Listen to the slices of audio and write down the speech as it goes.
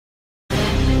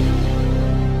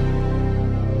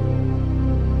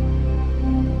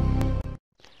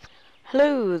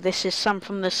Hello, this is Sam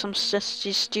from the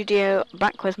Samsung Studio,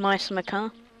 back with my summer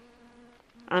car.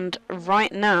 And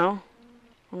right now,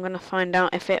 I'm going to find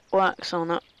out if it works or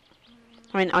not.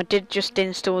 I mean, I did just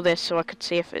install this so I could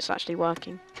see if it's actually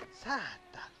working.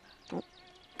 Oh,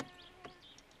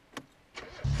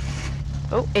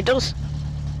 oh it does!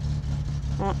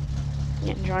 Oh,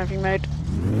 get in driving mode.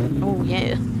 Oh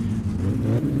yeah.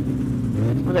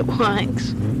 Well, it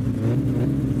works.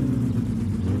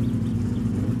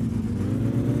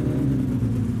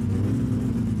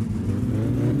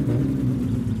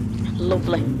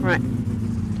 Lovely. Right.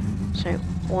 So,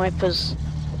 wipers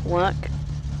work.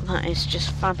 That is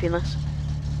just fabulous.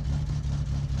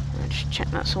 Right, just check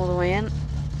that's all the way in.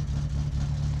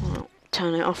 Well,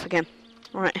 turn it off again.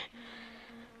 Right.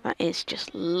 That is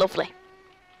just lovely.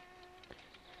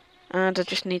 And I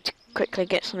just need to quickly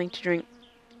get something to drink.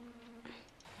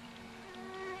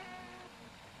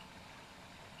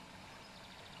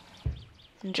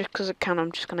 And just because I can,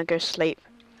 I'm just going to go sleep.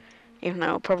 Even though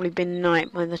it'll probably be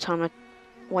night by the time I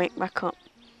wake back up.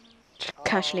 Just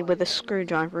casually with a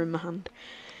screwdriver in my hand.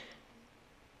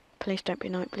 Please don't be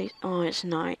night, please. Oh, it's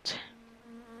night.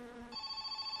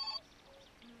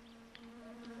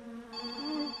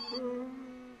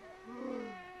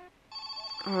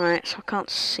 Alright, so I can't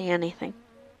see anything.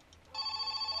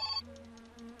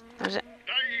 Is it?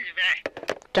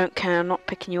 Don't care, I'm not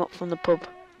picking you up from the pub.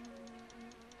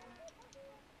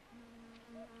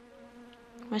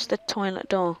 Where's the toilet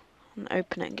door? And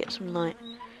open it and get some light.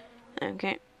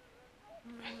 Okay.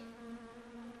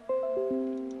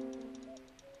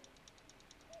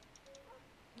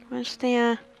 Where's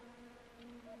the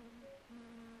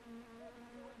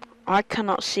I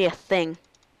cannot see a thing.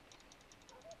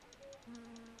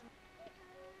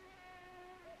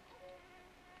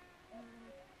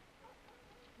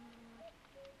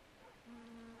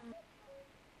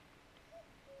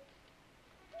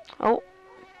 Oh.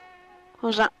 What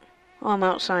was that? Oh, I'm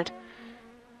outside.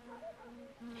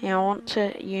 Yeah, I want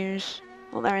to use...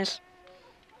 Oh, there is.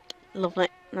 Lovely.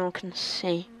 Now I can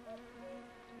see.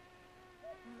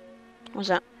 What was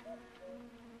that?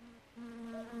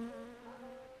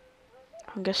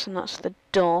 I'm guessing that's the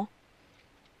door.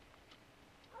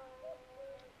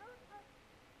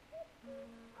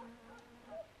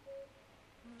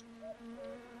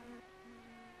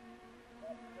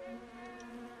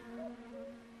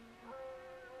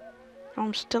 Oh,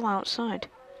 I'm still outside.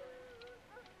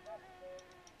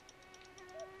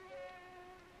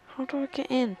 How do I get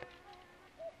in?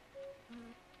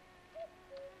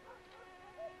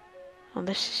 Oh,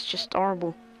 this is just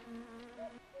horrible.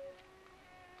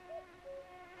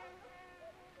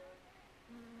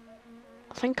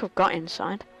 I think I've got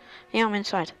inside. Yeah, I'm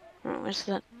inside. Right, where's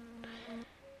the...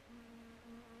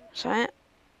 Is that it?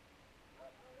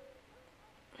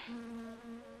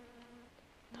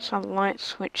 There's a light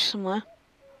switch somewhere.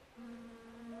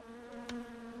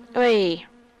 Oi!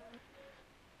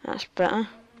 That's better.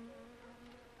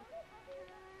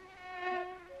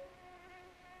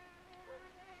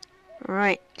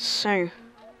 Right, so...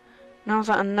 Now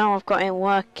that I know I've got it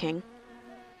working,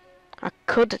 I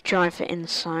could drive it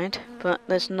inside, but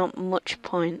there's not much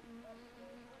point.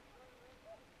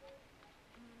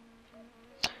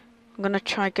 I'm gonna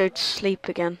try go to sleep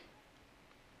again.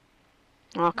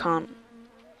 Oh, I can't.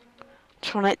 I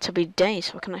just want it to be day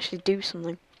so I can actually do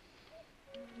something.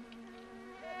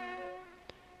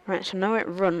 Right, so now it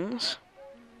runs.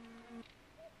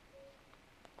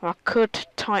 Well, I could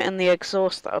tighten the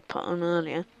exhaust that I put on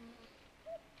earlier.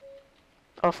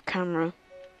 Off camera.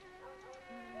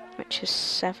 Which is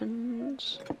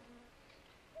 7s.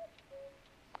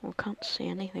 Oh, I can't see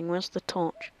anything. Where's the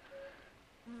torch?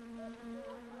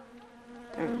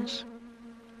 There it is.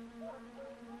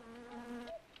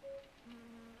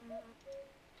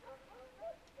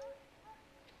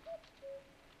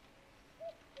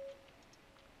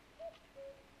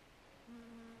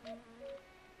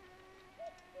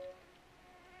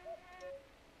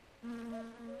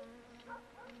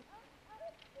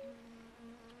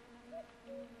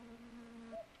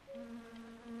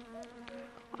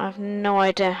 I have no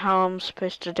idea how I'm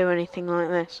supposed to do anything like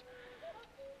this.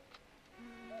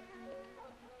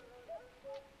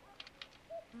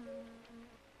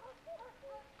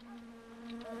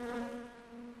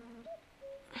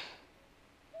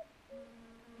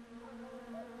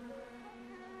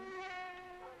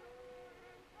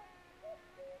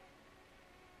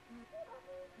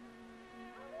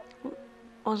 What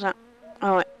was that?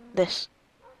 Oh, wait, this.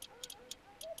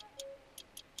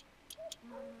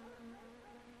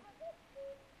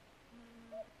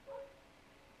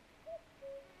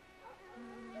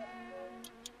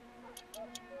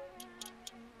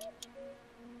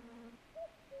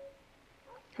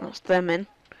 That's them in.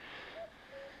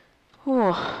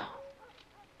 Oh,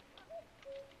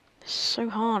 this is so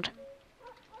hard.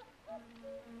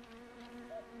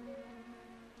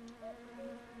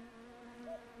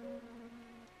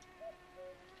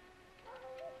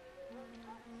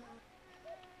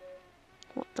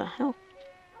 What the hell?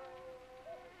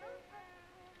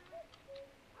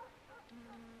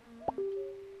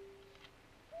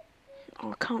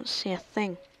 Oh, I can't see a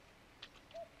thing.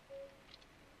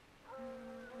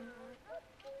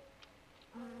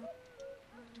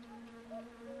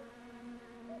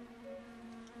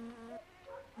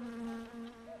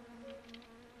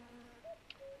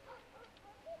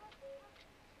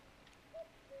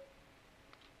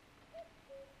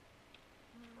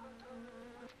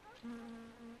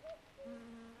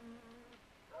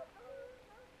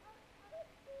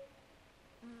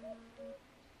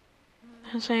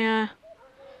 There's a,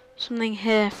 something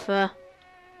here for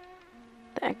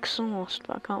the exhaust,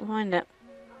 but I can't find it.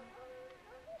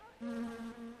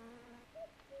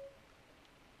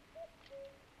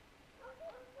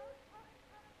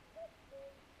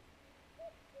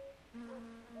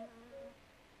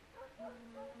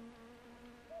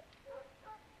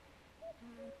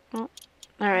 Oh,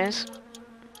 there it is.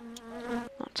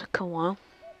 That took a while.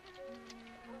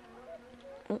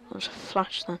 Oh, there's a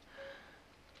flash there.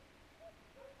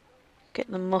 Get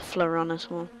the muffler on as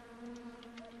well.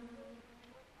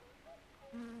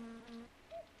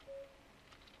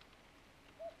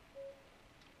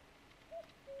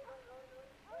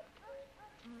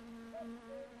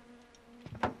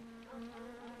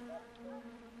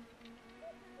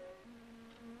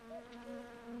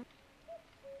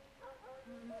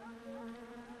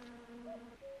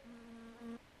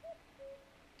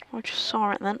 I just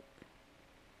saw it then.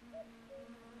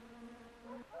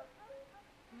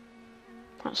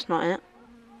 That's not it.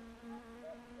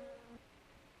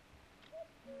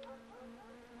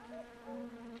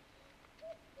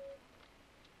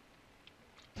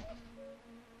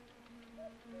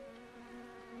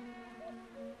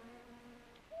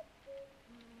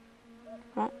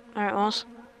 Oh, there it was.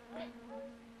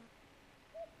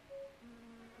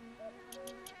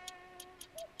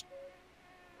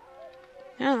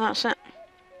 Yeah, that's it.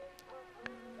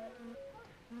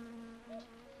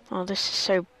 Oh, this is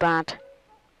so bad.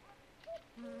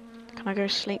 Can I go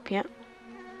to sleep yet?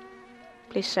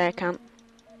 Please say I can't.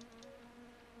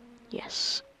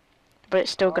 Yes. But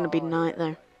it's still going to be night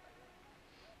though.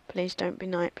 Please don't be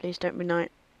night, please don't be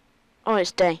night. Oh,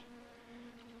 it's day.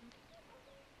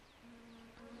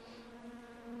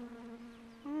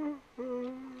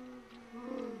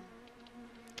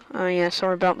 Oh yeah,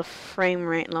 sorry about the frame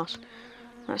rate loss.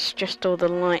 That's just all the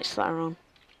lights that are on.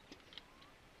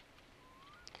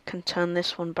 Can turn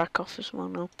this one back off as well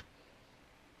now.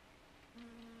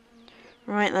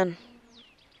 Right then.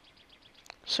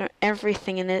 So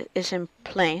everything in it is in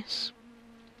place.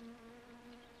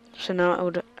 So now it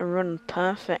would run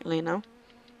perfectly now.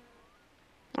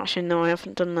 Actually no, I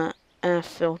haven't done that air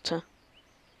filter.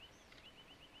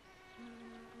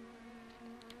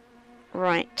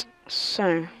 Right,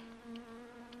 so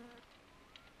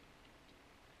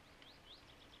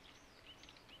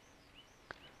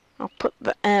I'll put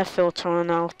the air filter on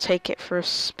and I'll take it for a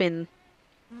spin.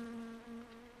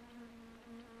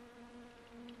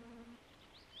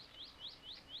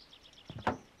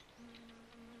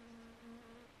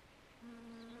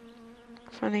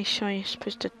 Fairly sure you're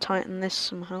supposed to tighten this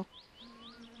somehow.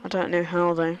 I don't know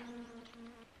how though.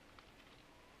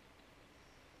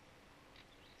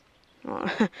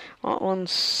 What, 1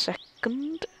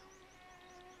 second?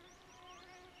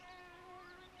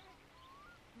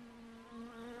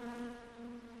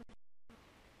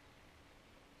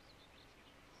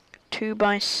 Two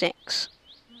by 6.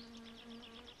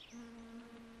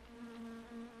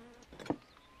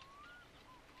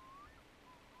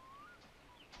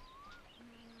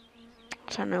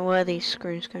 I don't know where these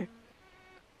screws go.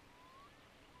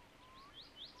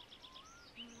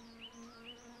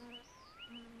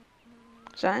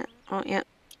 Is that it? Oh, yeah.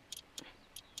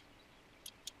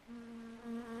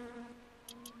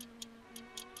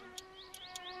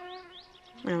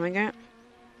 There we go.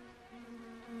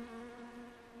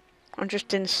 I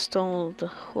just installed the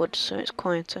hood so it's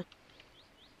quieter.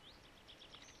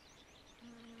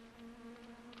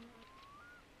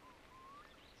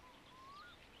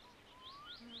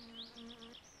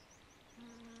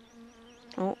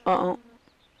 Oh, uh-oh.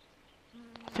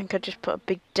 I think I just put a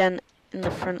big dent in the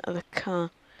front of the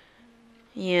car.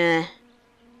 Yeah.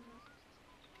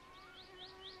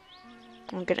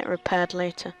 I'll get it repaired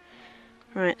later.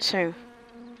 Right, so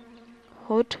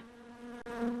hood.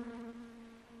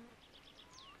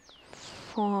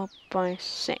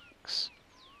 4x6.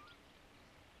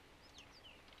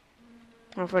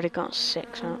 I've already got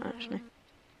 6 out actually.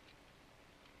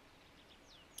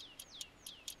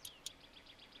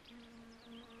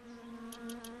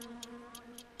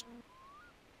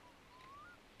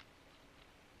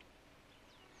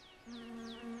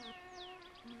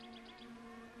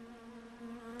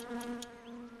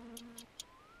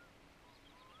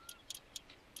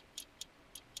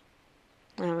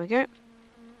 There we go.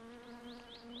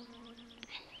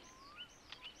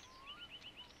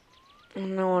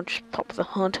 And now I'll just pop the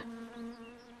hood.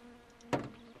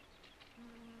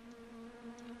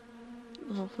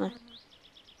 Lovely.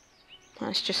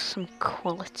 That's just some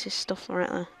quality stuff right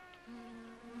there.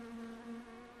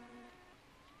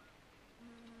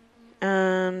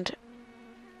 And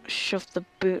shove the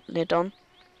boot lid on.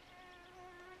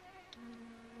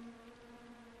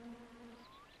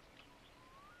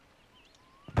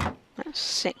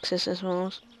 That's 6s as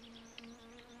well.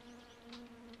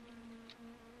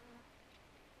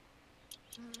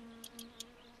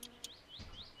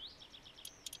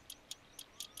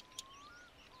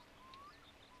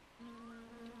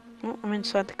 Oh, I'm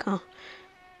inside the car.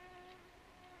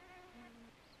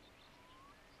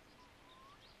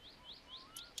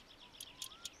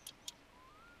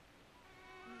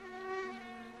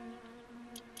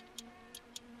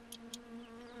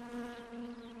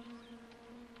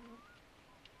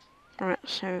 Right,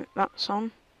 so that's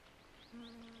on.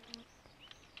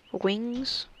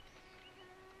 Wings.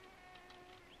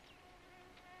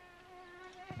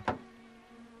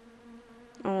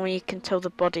 Oh, you can tell the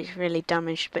body's really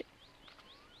damaged, but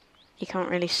you can't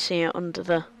really see it under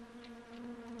the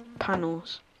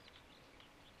panels.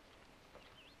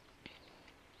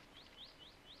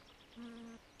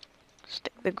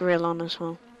 Stick the grill on as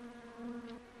well.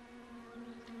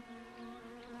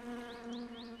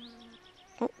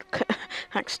 Oh,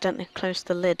 accidentally closed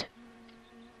the lid.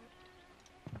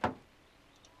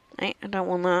 Hey, I don't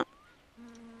want that.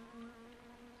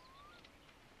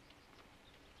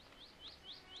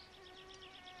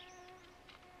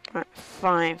 Right,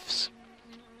 5s.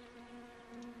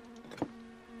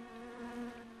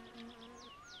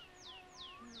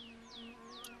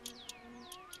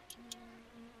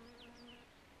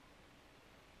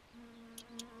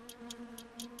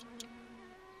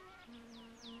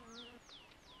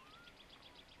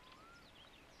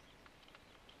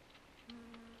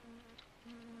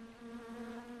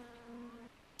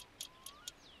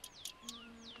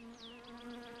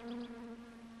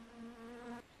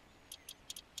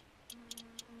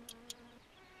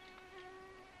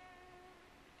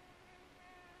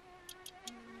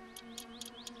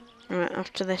 Right,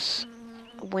 after this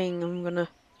wing, I'm gonna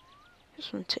get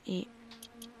something to eat.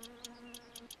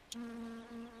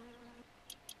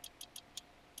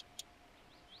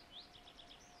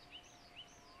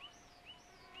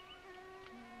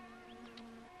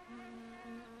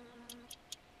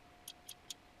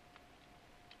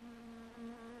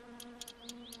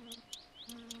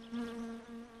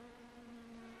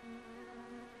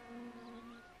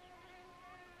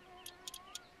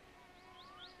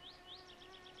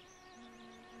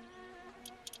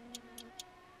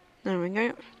 There we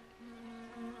go.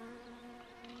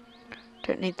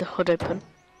 Don't need the hood open.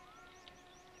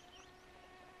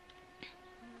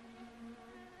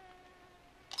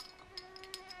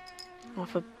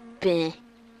 Off a beer.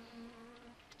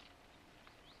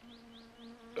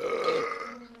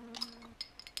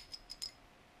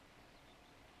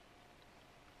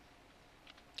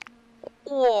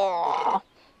 Whoa.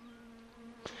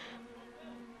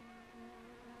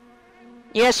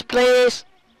 Yes, please.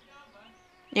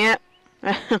 Yeah.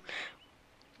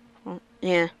 Well,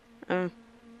 yeah. I'll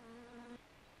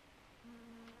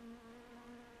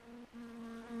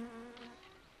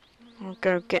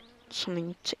go get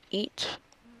something to eat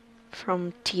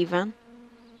from T-Van.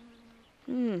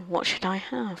 What should I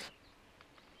have?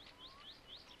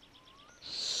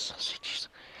 Sausages.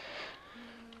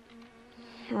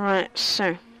 Right,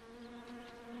 so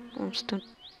I'm still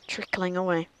trickling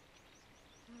away.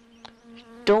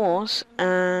 Doors,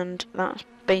 and that's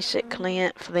basically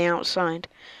it for the outside.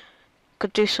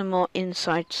 Could do some more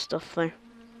inside stuff though.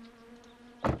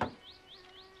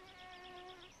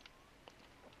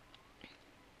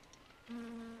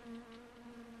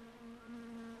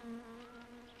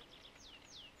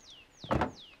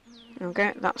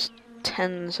 Okay, that's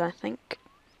 10s, I think.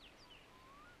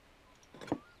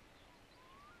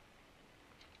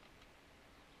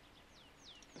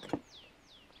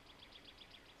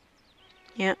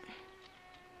 Yep.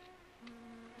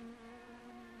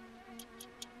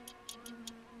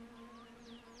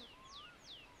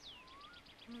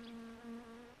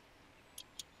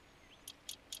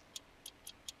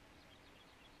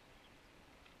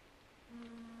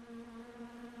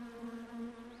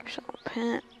 So up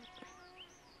here.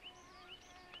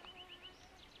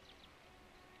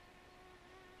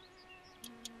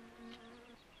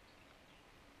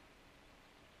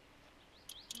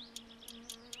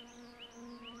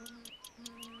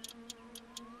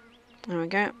 There we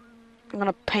go. I'm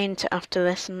gonna paint it after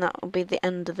this, and that will be the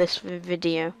end of this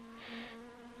video.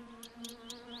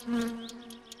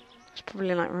 It's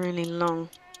probably like really long.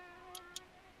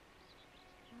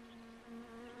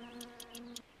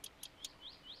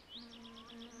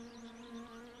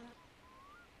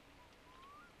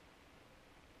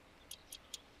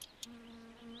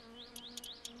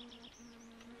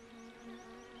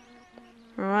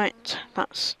 Right,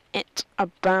 that's it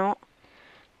about.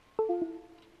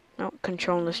 Oh,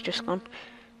 controller's just gone.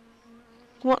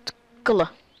 What colour?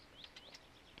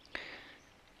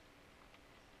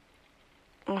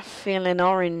 I'm feeling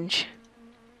orange.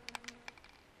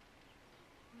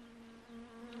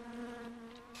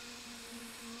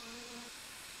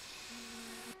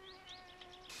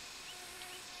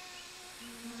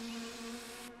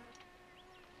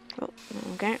 Oh,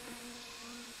 there we go.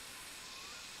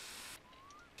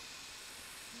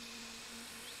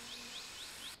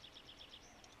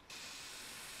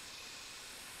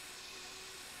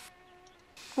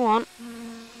 Come on.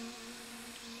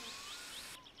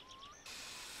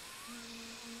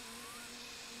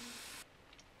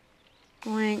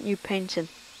 Why ain't you painting?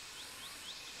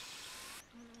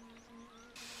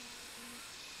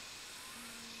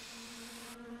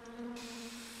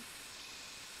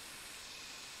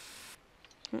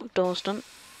 Oh, door's done.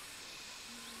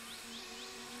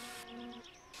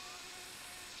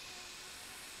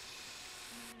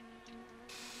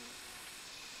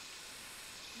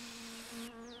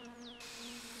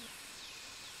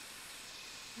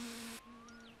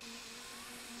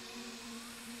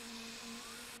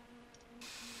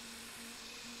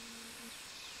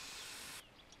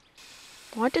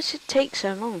 Why does it take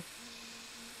so long?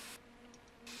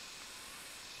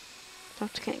 I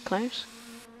have to get close.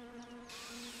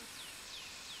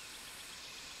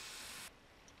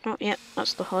 Oh, yeah,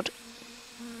 that's the HUD.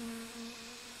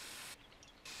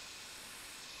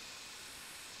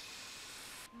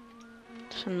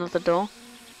 There's another door.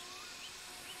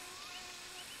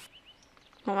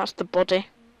 Oh, that's the body.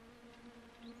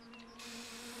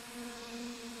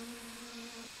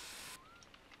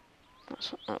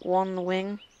 That's that one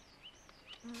wing.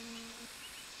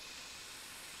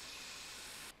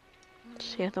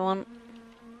 That's the other one.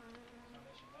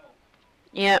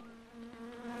 Yep.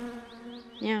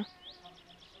 Yeah.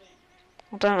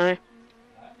 I don't know.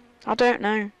 I don't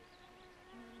know.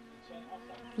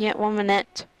 Yeah, 1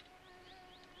 minute.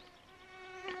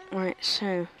 Right,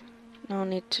 so now I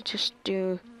need to just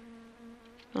do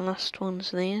the last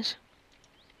ones of these.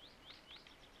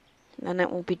 Then it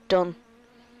will be done.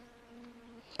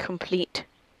 Complete.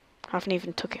 I haven't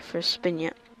even took it for a spin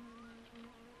yet.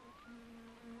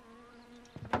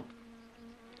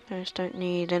 I just don't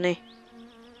need any.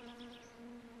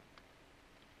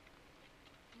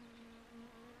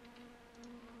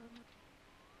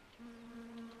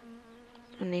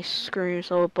 Any screws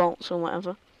or bolts or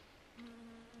whatever.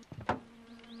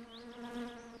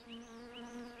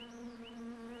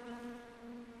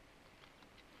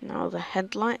 Now the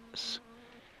headlights.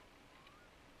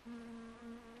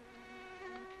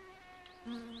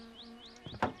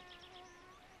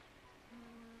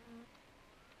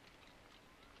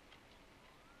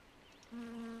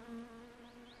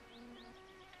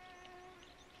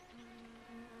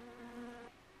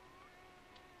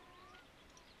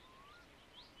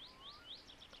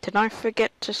 Did I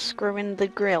forget to screw in the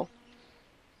grill?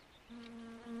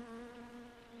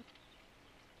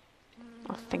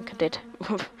 I think I did.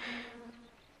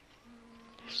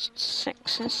 Just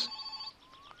sixes.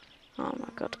 Oh my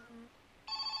god.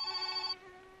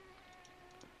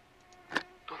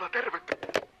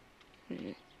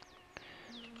 Hmm.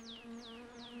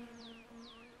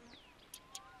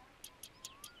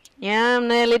 Yeah, I'm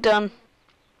nearly done.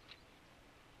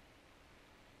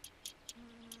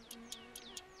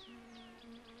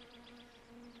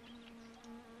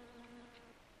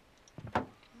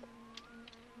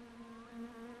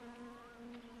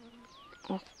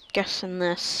 I'm guessing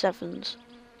they're sevens.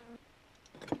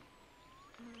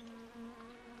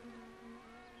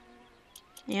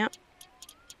 Yep.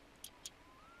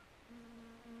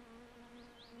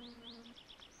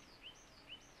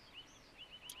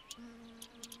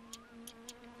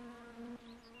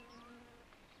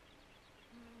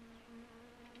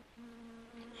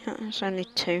 Yeah, there's only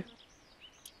two.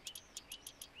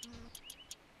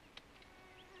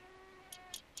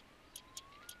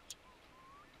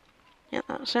 Yeah,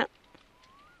 that's it.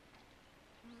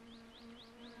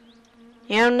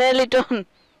 Yeah, I'm nearly done.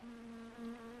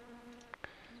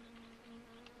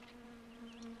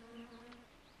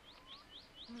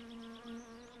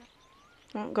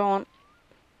 Oh, go on.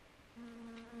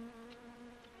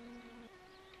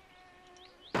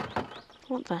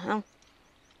 What the hell?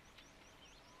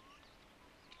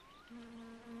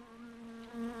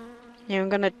 Yeah, I'm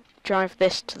gonna drive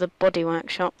this to the body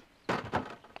workshop.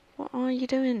 What are you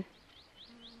doing?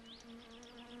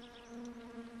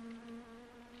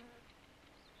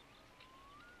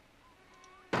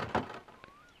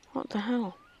 What the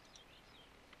hell?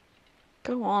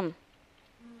 Go on.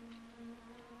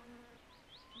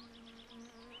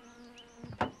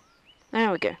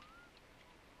 There we go.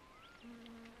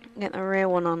 Get the rear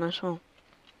one on as well.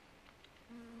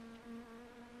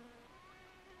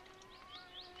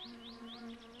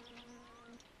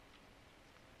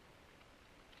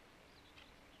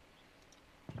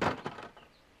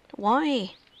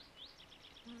 Why?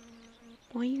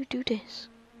 Why you do this?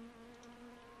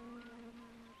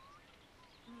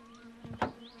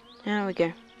 There we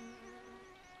go.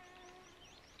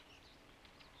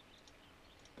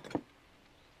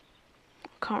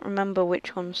 Can't remember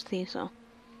which ones these are.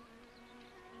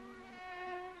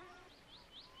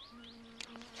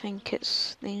 I think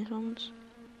it's these ones.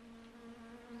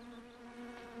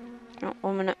 Oh,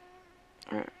 1 minute.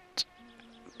 Right.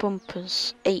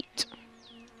 Bumpers 8.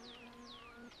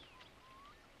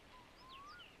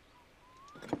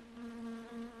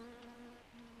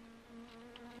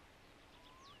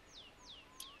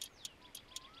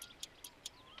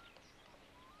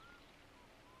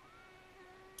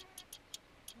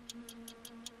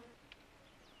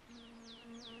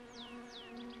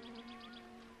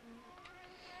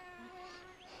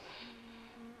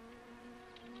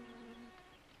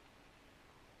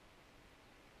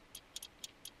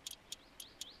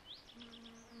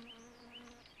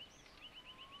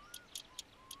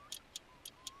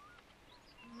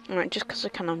 Alright, just because I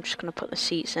can, I'm just going to put the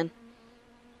seats in.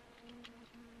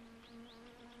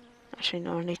 Actually,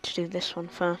 no, I need to do this one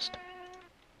first.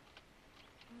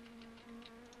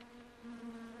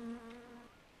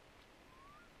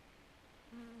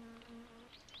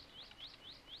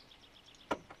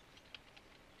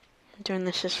 I'm doing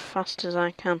this as fast as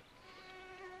I can.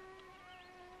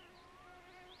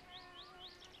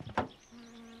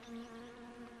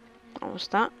 What was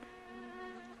that?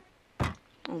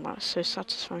 Oh, that was so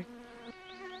satisfying.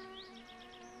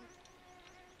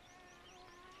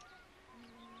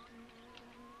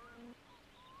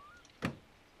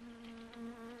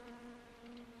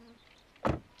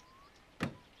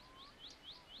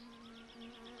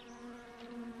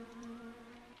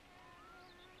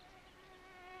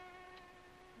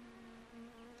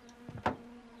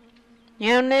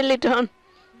 Yeah, I'm nearly done.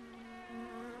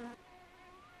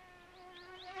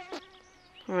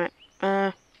 Alright,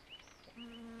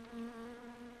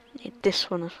 need this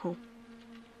one as well.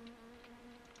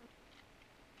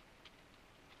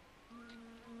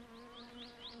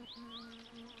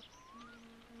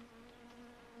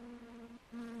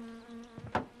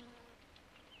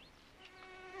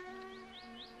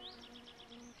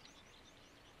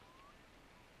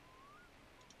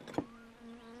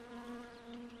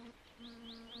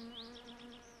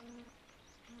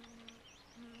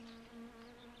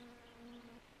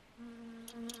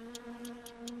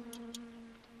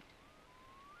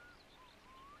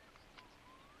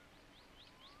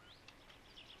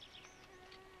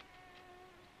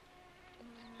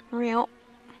 Hurry up.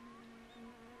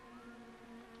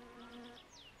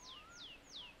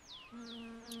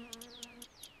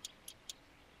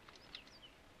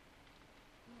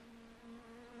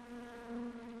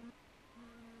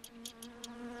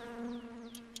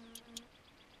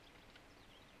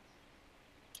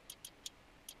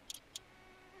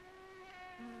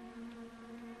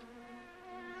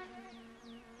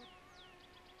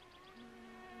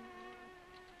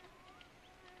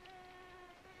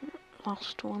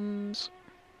 Last ones.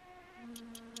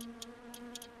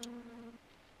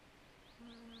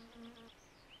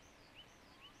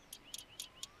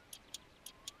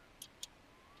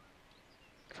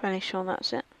 Fairly sure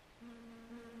that's it.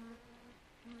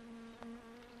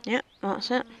 Yep,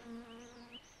 that's it.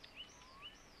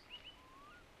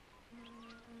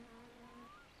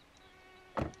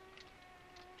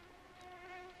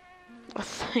 I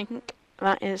think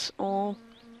that is all.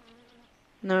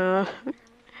 No.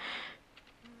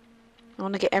 I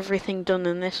want to get everything done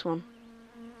in this one.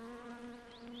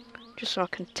 Just so I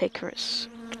can take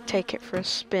it for a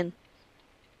spin.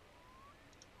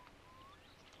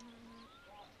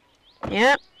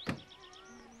 Yeah.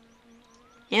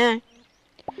 Yeah.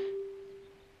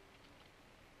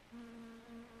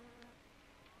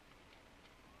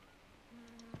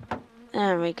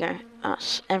 There we go.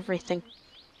 That's everything.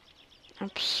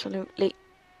 Absolutely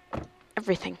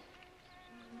everything.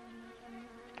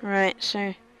 Right,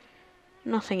 so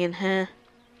nothing in here.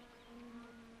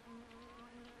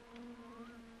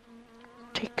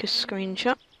 Take a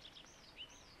screenshot.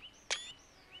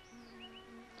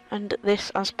 And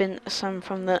this has been Sam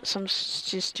from the Sam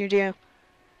Studio.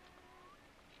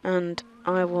 And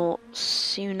I will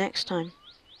see you next time.